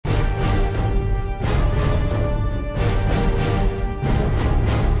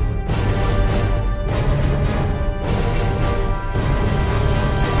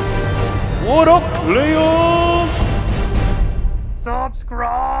players? Subscribe!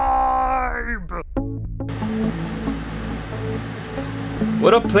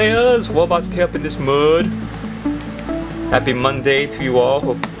 What up, players? Wobots Stay Up in this mud. Happy Monday to you all.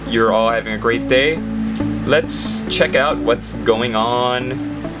 Hope you're all having a great day. Let's check out what's going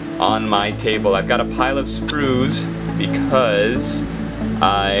on my table. I've got a pile of sprues because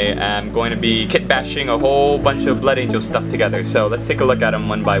I am going to be kit bashing a whole bunch of Blood Angels stuff together. So let's take a look at them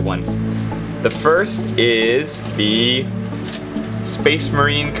one by one. The first is the Space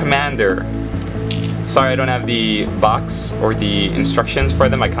Marine Commander. Sorry I don't have the box or the instructions for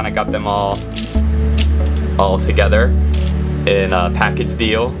them. I kind of got them all together in a package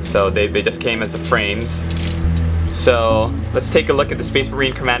deal. So they just came as the frames. So let's take a look at the Space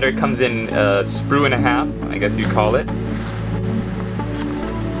Marine Commander. It comes in a sprue and a half, I guess you'd call it.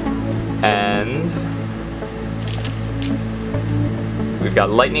 And so we've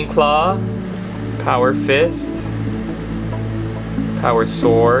got Lightning Claw, Power Fist, Power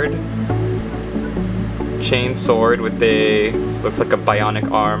Sword, Chain Sword with a, looks like a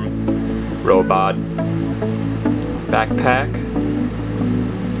bionic arm, robot, backpack,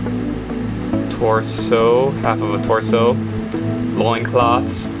 torso, half of a torso,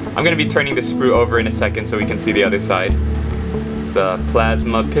 loincloths. I'm going to be turning the sprue over in a second so we can see the other side. It's a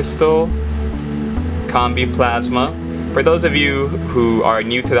plasma pistol, combi plasma. For those of you who are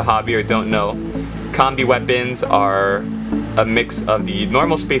new to the hobby or don't know, combi weapons are a mix of the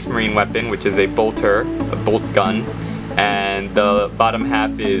normal Space Marine weapon, which is a bolter, a bolt gun, and the bottom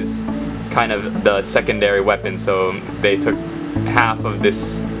half is kind of the secondary weapon. So they took half of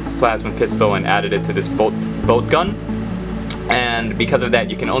this plasma pistol and added it to this bolt gun, and because of that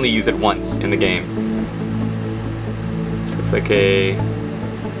you can only use it once in the game. This looks like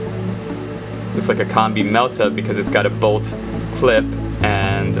a combi melta because it's got a bolt clip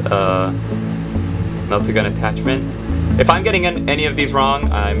and a melta gun attachment. If I'm getting any of these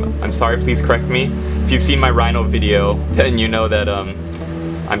wrong, I'm sorry, please correct me. If you've seen my Rhino video, then you know that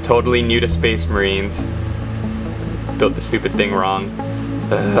I'm totally new to Space Marines. Built the stupid thing wrong.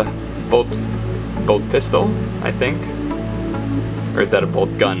 Bolt pistol, I think? Or is that a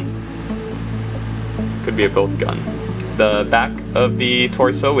bolt gun? Could be a bolt gun. The back of the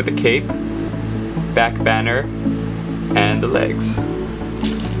torso with the cape, back banner, and the legs. See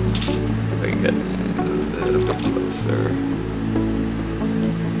if I can get a little bit closer.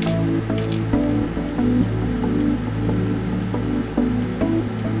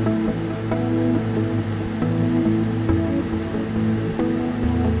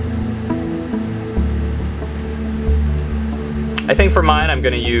 I think for mine I'm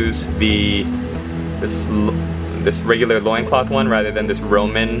going to use this regular loincloth one rather than this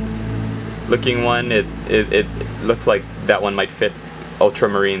Roman looking one. It looks like that one might fit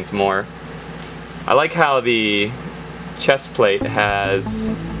Ultramarines more. I like how the chest plate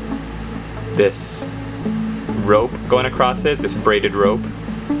has this rope going across it, this braided rope.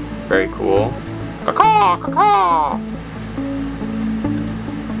 Very cool. Caw-caw, caw-caw.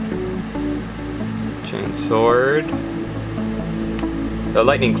 Chain sword. The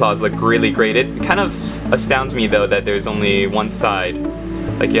lightning claws look really great. It kind of astounds me though that there's only one side.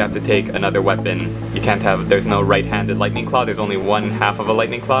 Like you have to take another weapon. You can't have, there's no right-handed lightning claw, there's only one half of a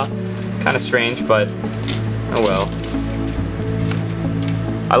lightning claw. Kind of strange, but oh well.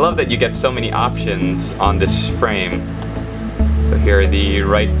 I love that you get so many options on this frame. So here are the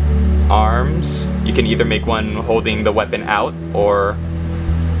right arms. You can either make one holding the weapon out or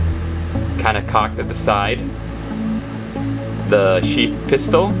kind of cocked at the side. The sheath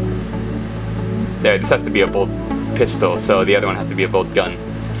pistol. There, this has to be a bolt pistol, so the other one has to be a bolt gun.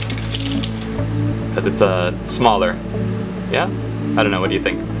 Because it's smaller. Yeah? I don't know, what do you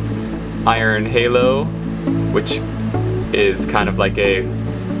think? Iron halo, which is kind of like a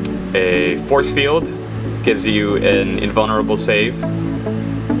force field. Gives you an invulnerable save.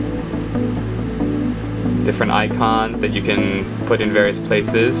 Different icons that you can put in various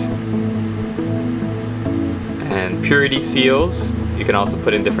places. And purity seals, you can also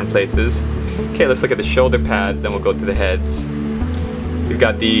put in different places. Okay, let's look at the shoulder pads, then we'll go to the heads. We've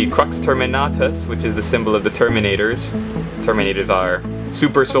got the Crux Terminatus, which is the symbol of the Terminators. Terminators are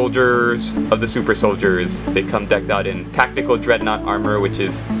super soldiers of the super soldiers. They come decked out in tactical dreadnought armor, which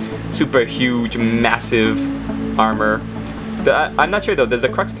is super huge, massive armor. I'm not sure though, does the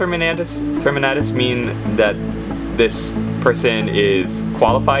Crux Terminatus mean that this person is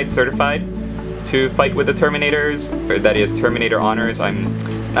qualified, certified to fight with the Terminators, or that he has Terminator honors? I'm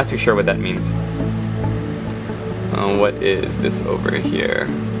not too sure what that means. What is this over here?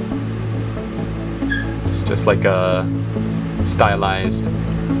 It's just like a stylized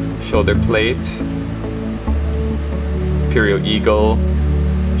shoulder plate. Imperial Eagle,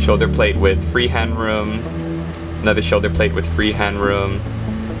 shoulder plate with free hand room, another shoulder plate with free hand room,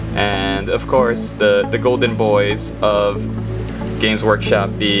 and of course the golden boys of Games Workshop,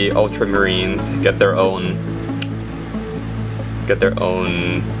 the Ultramarines, get their own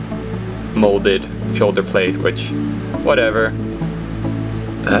molded shoulder plate, which whatever.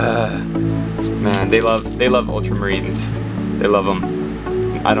 Man, they love Ultramarines. They love them.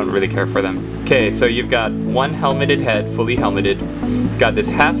 I don't really care for them. Okay, so you've got one helmeted head, fully helmeted. You've got this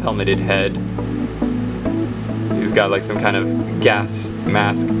half helmeted head. He's got like some kind of gas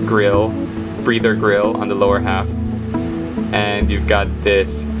mask grill, breather grill on the lower half. And you've got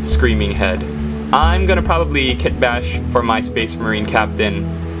this screaming head. I'm gonna probably kit bash for my Space Marine captain.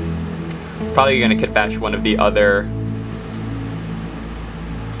 Probably gonna kit bash one of the other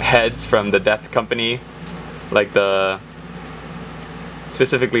heads from the Death Company, like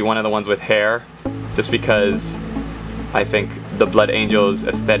specifically one of the ones with hair, just because I think the Blood Angels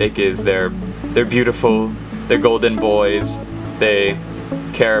aesthetic is they're beautiful, they're golden boys, they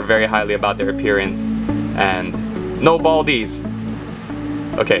care very highly about their appearance, and no baldies.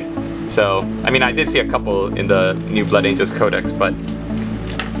 Okay, so I mean I did see a couple in the new Blood Angels Codex, but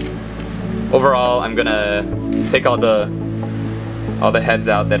overall I'm gonna take all the heads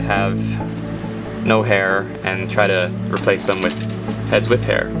out that have no hair and try to replace them with heads with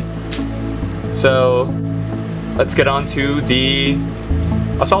hair. So let's get on to the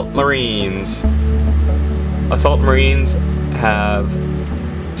Assault Marines. Assault Marines have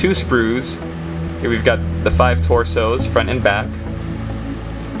 2 sprues. Here we've got the 5 torsos, front and back.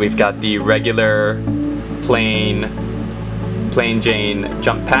 We've got the regular plain Jane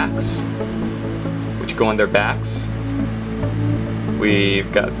jump packs, which go on their backs. We've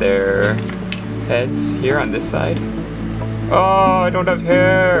got their heads here on this side. Oh, I don't have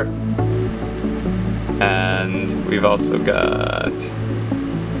hair! And we've also got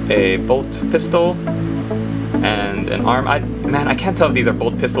a bolt pistol and an arm. Man, I can't tell if these are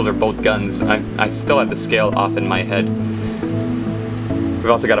bolt pistols or bolt guns. I still have the scale off in my head. We've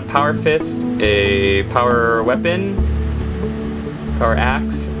also got a power fist, a power weapon, power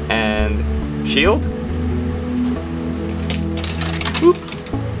axe, and shield. Whoop.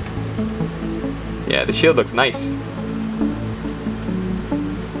 Yeah, the shield looks nice.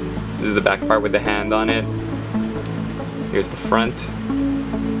 This is the back part with the hand on it. Here's the front.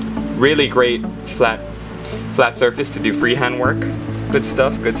 Really great flat surface to do freehand work. Good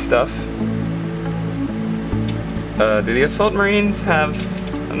stuff, good stuff. Do the Assault Marines have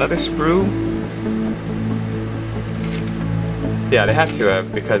another sprue? Yeah, they have to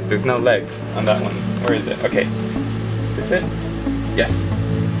have, because there's no legs on that one. Where is it? Okay. Is this it? Yes.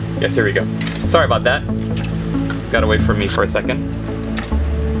 Yes, here we go. Sorry about that. Got away from me for a second.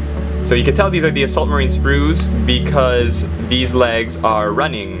 So you can tell these are the Assault Marine sprues because these legs are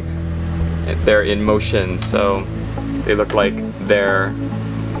running. They're in motion, so they look like they're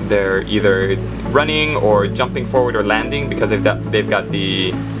either running or jumping forward or landing because they've got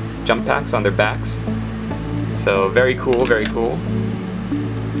the jump packs on their backs. So very cool, very cool.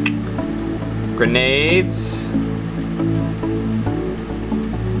 Grenades.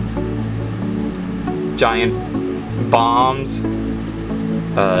 Giant bombs.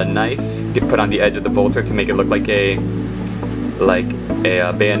 Knife get put on the edge of the bolter to make it look like a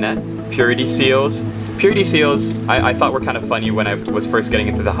bayonet. Purity seals. Purity seals I thought were kind of funny when I was first getting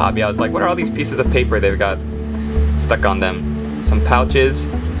into the hobby. I was like, what are all these pieces of paper they've got stuck on them? Some pouches,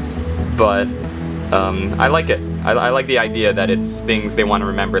 but I like it. I like the idea that it's things they want to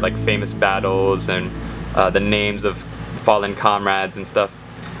remember, like famous battles and the names of fallen comrades and stuff.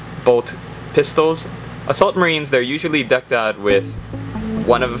 Bolt pistols. Assault Marines, they're usually decked out with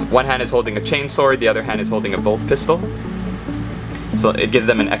one hand is holding a chainsword, the other hand is holding a bolt pistol. So it gives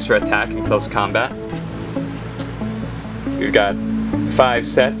them an extra attack in close combat. We've got 5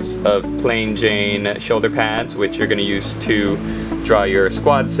 sets of plain Jane shoulder pads, which you're going to use to draw your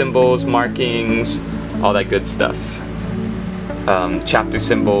squad symbols, markings, all that good stuff. Chapter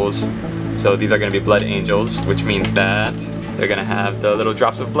symbols. So these are going to be Blood Angels, which means that they're going to have the little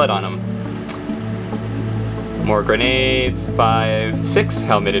drops of blood on them. More grenades, 6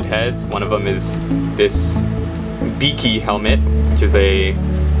 helmeted heads. One of them is this beaky helmet, which is a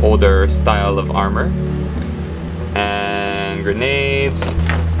older style of armor. And grenades.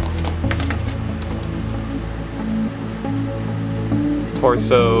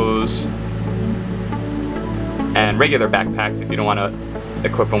 Torsos. And regular backpacks if you don't want to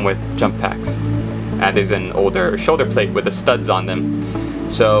equip them with jump packs. And there's an older shoulder plate with the studs on them.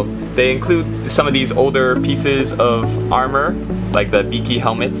 So they include some of these older pieces of armor, like the beaky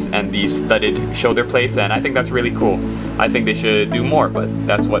helmets and the studded shoulder plates, and I think that's really cool. I think they should do more, but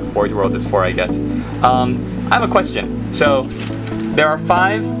that's what Forge World is for, I guess. I have a question. So, there are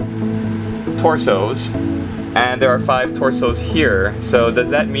 5 torsos, and there are 5 torsos here. So does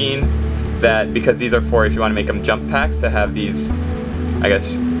that mean that because these are for if you want to make them jump packs to have these, I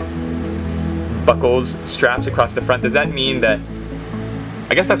guess, buckles, straps across the front, does that mean that,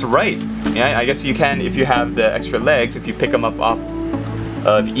 I guess that's right. Yeah, I guess you can, if you have the extra legs, if you pick them up off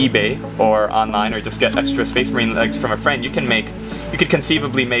of eBay or online, or just get extra Space Marine legs from a friend, you could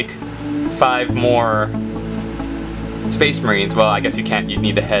conceivably make 5 more Space Marines. Well, I guess you can't, you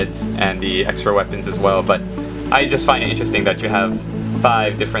need the heads and the extra weapons as well, but I just find it interesting that you have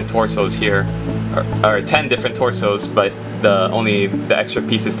 5 different torsos here, or 10 different torsos, but only the extra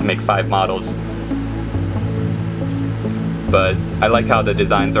pieces to make 5 models. But I like how the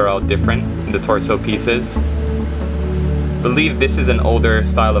designs are all different, the torso pieces. I believe this is an older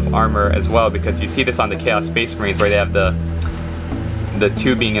style of armor as well, because you see this on the Chaos Space Marines where they have the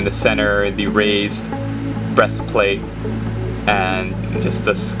tubing in the center, the raised breastplate, and just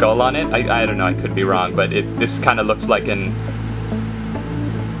the skull on it. I don't know, I could be wrong, but this kind of looks like a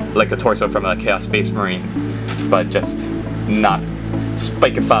torso from a Chaos Space Marine, but just not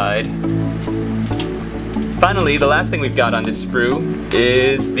spikified. Finally, the last thing we've got on this sprue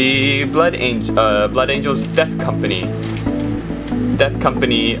is the Blood Angels Death Company. Death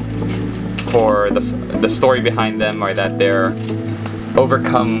Company, for the story behind them, are that they're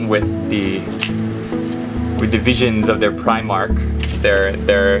overcome with the visions of their Primarch,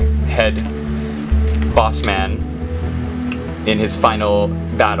 their head boss man, in his final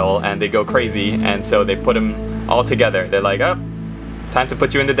battle, and they go crazy, and so they put him all together. They're like, oh, time to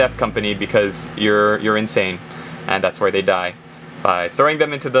put you in the Death Company because you're insane, and that's where they die, by throwing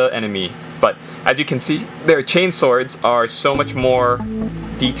them into the enemy. But as you can see, their chain swords are so much more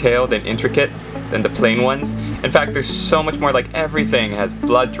detailed and intricate than the plain ones. In fact, there's so much more, like everything has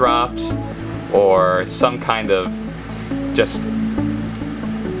blood drops or some kind of just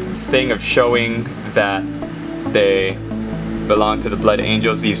thing of showing that they belong to the Blood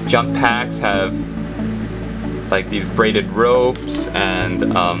Angels. These jump packs have like these braided ropes and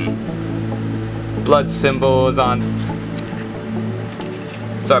blood symbols on.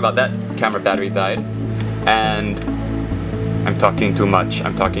 Sorry about that, camera battery died. And I'm talking too much,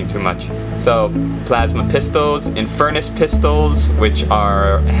 So, plasma pistols, Infernus pistols, which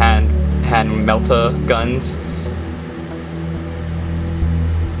are hand melta guns.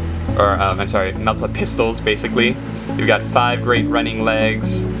 Or, I'm sorry, melta pistols, basically. You've got 5 great running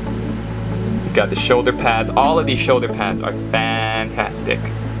legs. You've got the shoulder pads. All of these shoulder pads are fantastic.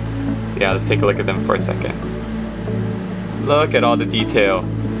 Yeah, let's take a look at them for a second. Look at all the detail.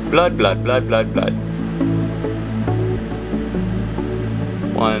 Blood, blood, blood, blood, blood.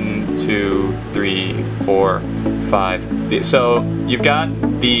 1, 2, 3, 4, 5. So you've got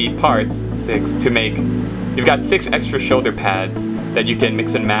the parts, 6, to make. You've got 6 extra shoulder pads that you can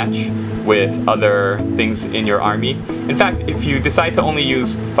mix and match with other things in your army. In fact, if you decide to only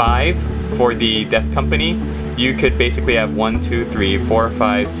use 5 for the Death Company, you could basically have 1, 2, 3, 4,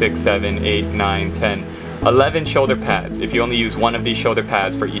 5, 6, 7, 8, 9, 10, 11 shoulder pads. If you only use 1 of these shoulder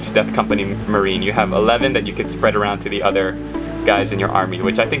pads for each Death Company Marine, you have 11 that you could spread around to the other guys in your army,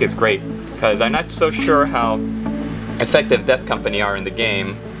 which I think is great, because I'm not so sure how effective Death Company are in the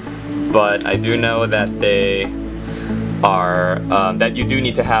game, but I do know that they are, that you do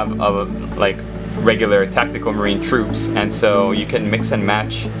need to have like regular tactical Marine troops, and so you can mix and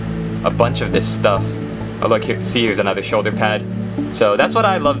match a bunch of this stuff. Oh look, here, see, here's another shoulder pad. So that's what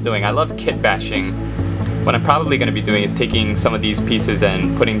I love doing. I love kit bashing. What I'm probably going to be doing is taking some of these pieces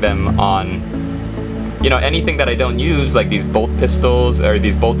and putting them on, you know, anything that I don't use, like these bolt pistols or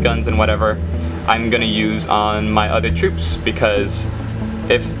these bolt guns and whatever, I'm going to use on my other troops, because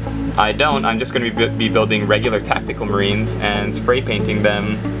if I don't, I'm just going to be building regular tactical Marines and spray painting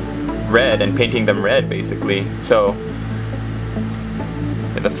them red and painting them red, basically. So,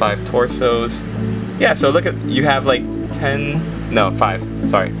 the 5 torsos. Yeah, so look at, you have like 5,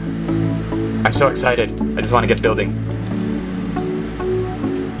 sorry. I'm so excited. I just want to get building.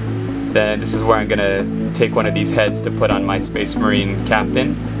 Then this is where I'm gonna take one of these heads to put on my Space Marine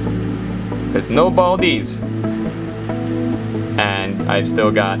captain. There's no baldies. And I've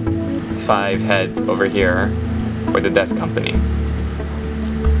still got 5 heads over here for the Death Company.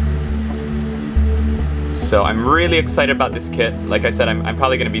 So I'm really excited about this kit. Like I said, I'm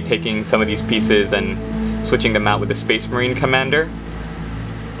probably gonna be taking some of these pieces and switching them out with the Space Marine Commander.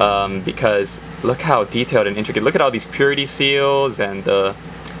 Because look how detailed and intricate. Look at all these purity seals and the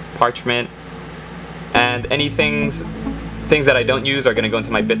parchment, and any things that I don't use are going to go into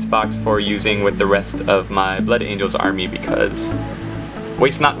my bits box for using with the rest of my Blood Angels army, because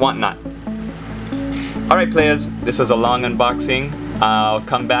waste not, want not. Alright players, this was a long unboxing. I'll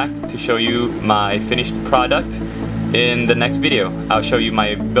come back to show you my finished product in the next video. I'll show you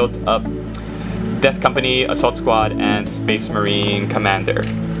my built up Death Company, Assault Squad, and Space Marine Commander.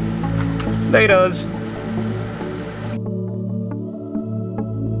 Laters!